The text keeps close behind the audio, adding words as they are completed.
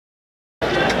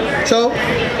So,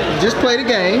 just play the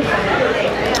game.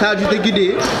 How'd you think you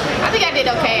did? I think I did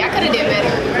okay. I could have did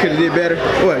better. Could have did better?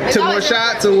 What? Took more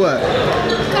shots or what?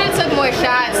 Could have took more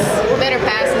shots, better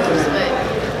passes, but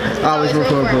always room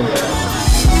for improvement.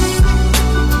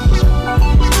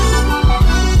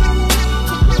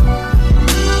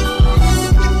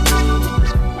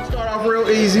 Start off real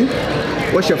easy.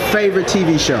 What's your favorite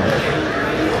TV show?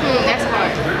 That's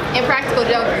hard. Impractical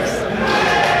Jokers.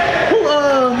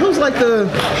 Who's like the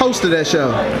host of that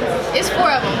show? It's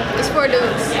 4 of them. It's 4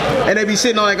 dudes. And they be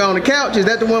sitting on on the couch. Is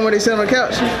that the one where they sit on the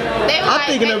couch? They walk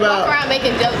around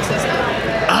making jokes and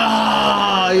stuff.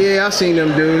 Ah, yeah, I seen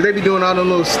them dudes. They be doing all them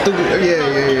little stupid. Yeah.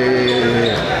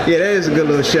 Yeah, that is a good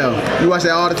little show. You watch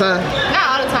that all the time?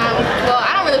 Not all the time. Well,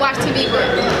 I don't really watch TV, but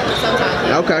sometimes.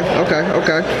 Yeah.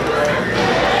 Okay.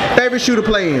 Favorite shoe to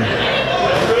play in?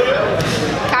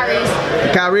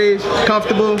 Kyrie's,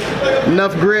 comfortable,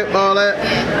 enough grip, all that.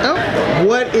 Yeah. Oh.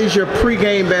 What is your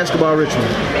pregame basketball ritual?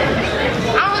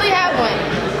 I don't really have one.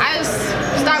 I just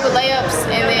start with layups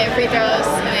and then free throws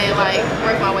and then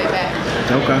work my way back.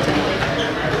 Okay.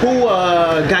 Who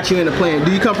got you into playing?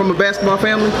 Do you come from a basketball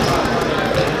family?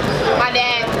 My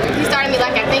dad. He started me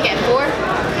I think at 4.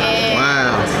 And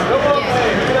wow.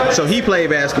 Yeah. So he played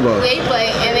basketball. Yeah, he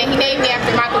played, and then he named me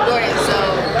after Michael Jordan. So.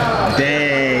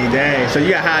 Dang. So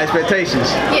you got high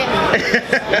expectations.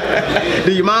 Yeah.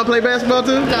 Do your mom play basketball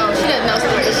too? No, she doesn't know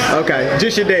sports. Okay,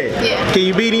 just your dad? Yeah. Can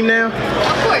you beat him now?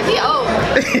 Of course, he old.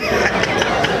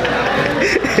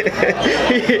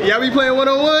 Y'all be playing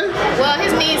one-on-one? Well,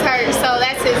 his knees hurt, so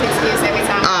that's his excuse every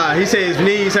time. Ah, he says his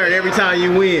knees hurt every time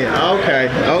you win. Okay,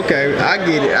 I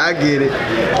get it.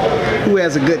 Who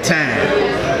has a good time?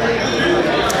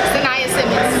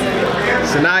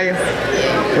 Sanaya?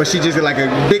 Yeah. Or she just like a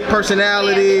big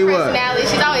personality? Yeah, big what? Personality.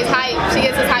 She's always hype. She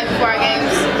gets us hype before our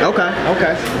games. Okay.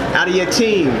 Out of your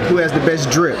team, who has the best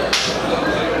drip?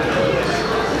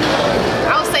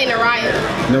 I would say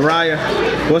Naraya?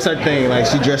 What's her thing? Like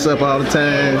she dress up all the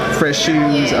time, fresh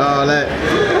shoes, all that.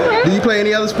 Do you play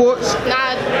any other sports? Nah,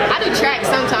 I do track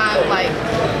sometimes.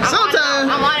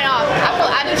 I'm on and off.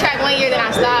 I do track 1 year, then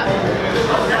I stop.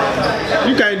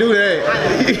 You can't do that.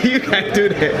 You can't do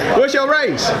that. What's your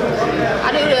race?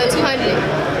 I do the 200.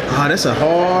 Oh, that's a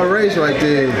hard race right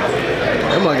there.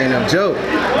 That mug ain't no joke.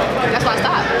 That's why I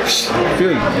stopped.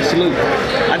 Feel you. Salute.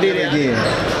 I did it again.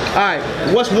 All right.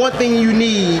 What's one thing you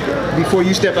need before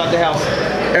you step out the house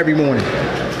every morning?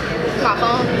 My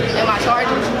phone and my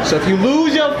charger. So if you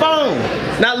lose your phone,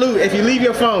 if you leave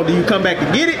your phone, do you come back to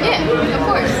get it? Yeah, of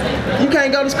course. You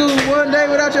can't go to school one day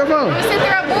without your phone. I sit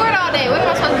there I'm bored all day. What am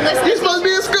I supposed to listen to? You're supposed to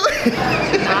be in school.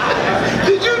 Nah.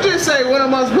 Did you just say, what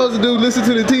am I supposed to do? Listen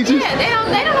to the teachers? Yeah, they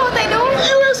don't know what they doing.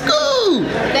 You in school.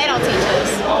 They don't teach us.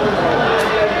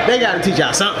 They got to teach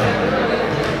y'all something.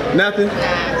 Nothing?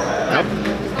 Nah.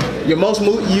 Your most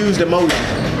used emoji?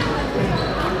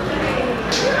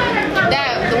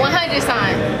 The 100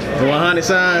 sign. The 100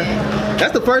 sign?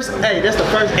 That's the first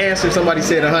answer somebody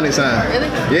said, 100 sign. Really?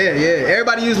 Yeah.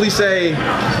 Everybody usually say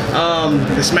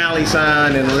the smiley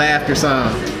sign and the laughter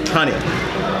sign. 100. All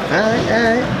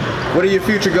right. What are your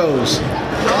future goals? I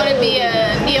want to be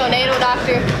a neonatal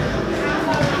doctor.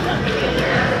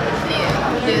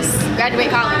 Yeah, just graduate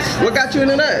college. What got you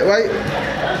into that? Right?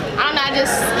 I don't know,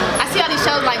 I see all these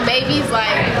shows like babies,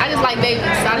 I just like babies,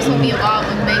 so I just want to be involved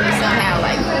with babies somehow,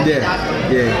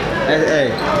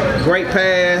 Hey, great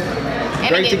path, and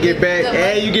great to get back,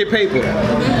 and you get paper.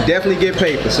 Definitely get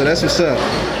paper, so that's what's up.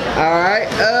 Alright,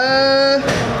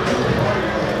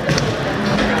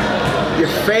 your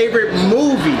favorite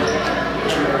movie,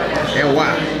 and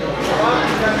why?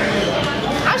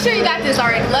 I'm sure you got this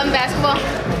already, Love and Basketball.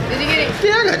 Did you get it?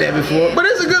 Yeah, I got that before, but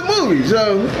it's a good movie,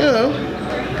 so, you know.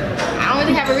 I don't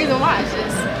really have a reason why. It's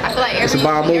just, I feel like every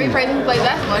person who plays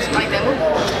basketball should like that movie.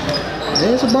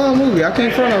 Yeah, it's a bomb movie. I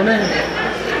can't front on that.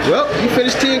 Well, you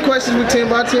finished 10 questions with 10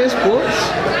 by 10 Sports.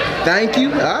 Thank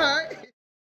you. All right.